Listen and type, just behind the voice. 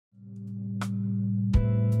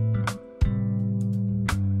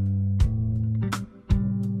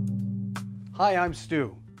Hi, I'm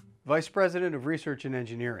Stu, Vice President of Research and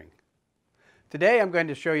Engineering. Today I'm going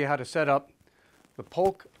to show you how to set up the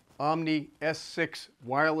Polk Omni S6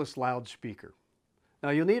 wireless loudspeaker.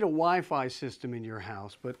 Now you'll need a Wi-Fi system in your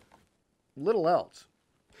house, but little else.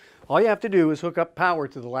 All you have to do is hook up power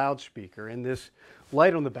to the loudspeaker, and this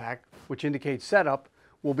light on the back, which indicates setup,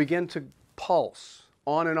 will begin to pulse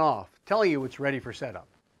on and off, telling you it's ready for setup.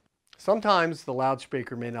 Sometimes the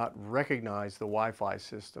loudspeaker may not recognize the Wi-Fi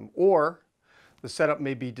system, or the setup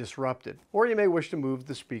may be disrupted, or you may wish to move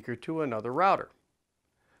the speaker to another router.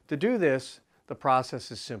 To do this, the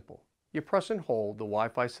process is simple. You press and hold the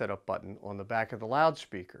Wi-Fi setup button on the back of the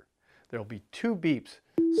loudspeaker. There will be two beeps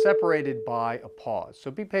separated by a pause, so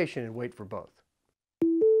be patient and wait for both.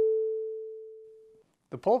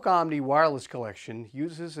 The Polk Omni wireless collection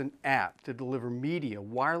uses an app to deliver media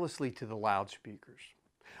wirelessly to the loudspeakers.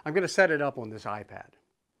 I'm going to set it up on this iPad.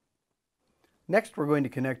 Next, we're going to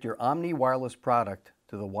connect your Omni wireless product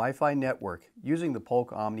to the Wi-Fi network using the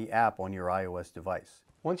Polk Omni app on your iOS device.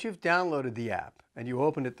 Once you've downloaded the app and you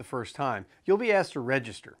open it the first time, you'll be asked to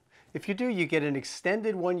register. If you do, you get an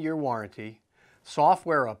extended 1-year warranty,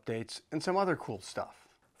 software updates, and some other cool stuff.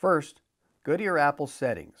 First, go to your Apple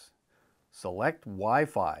settings. Select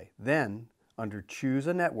Wi-Fi, then, under Choose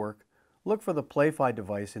a Network, look for the Play-Fi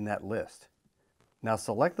device in that list. Now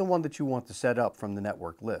select the one that you want to set up from the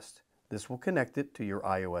network list. This will connect it to your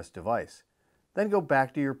iOS device. Then go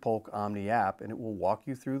back to your Polk Omni app and it will walk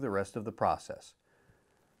you through the rest of the process.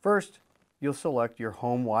 First, you'll select your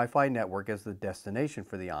home Wi-Fi network as the destination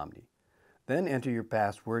for the Omni. Then enter your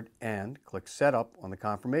password and click Setup on the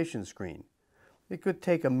confirmation screen. It could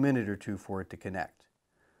take a minute or two for it to connect.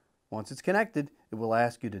 Once it's connected, it will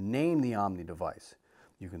ask you to name the Omni device.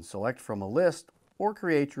 You can select from a list or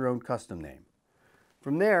create your own custom name.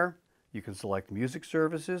 From there, you can select music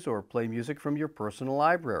services or play music from your personal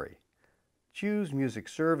library. Choose music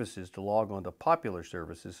services to log on to popular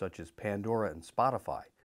services such as Pandora and Spotify.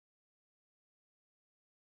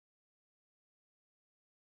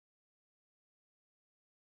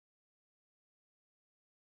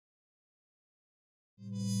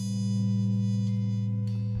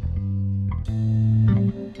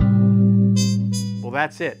 Well,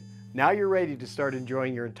 that's it. Now you're ready to start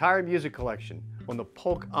enjoying your entire music collection on the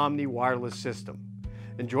Polk Omni wireless system.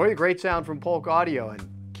 Enjoy the great sound from Polk Audio and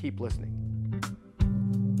keep listening.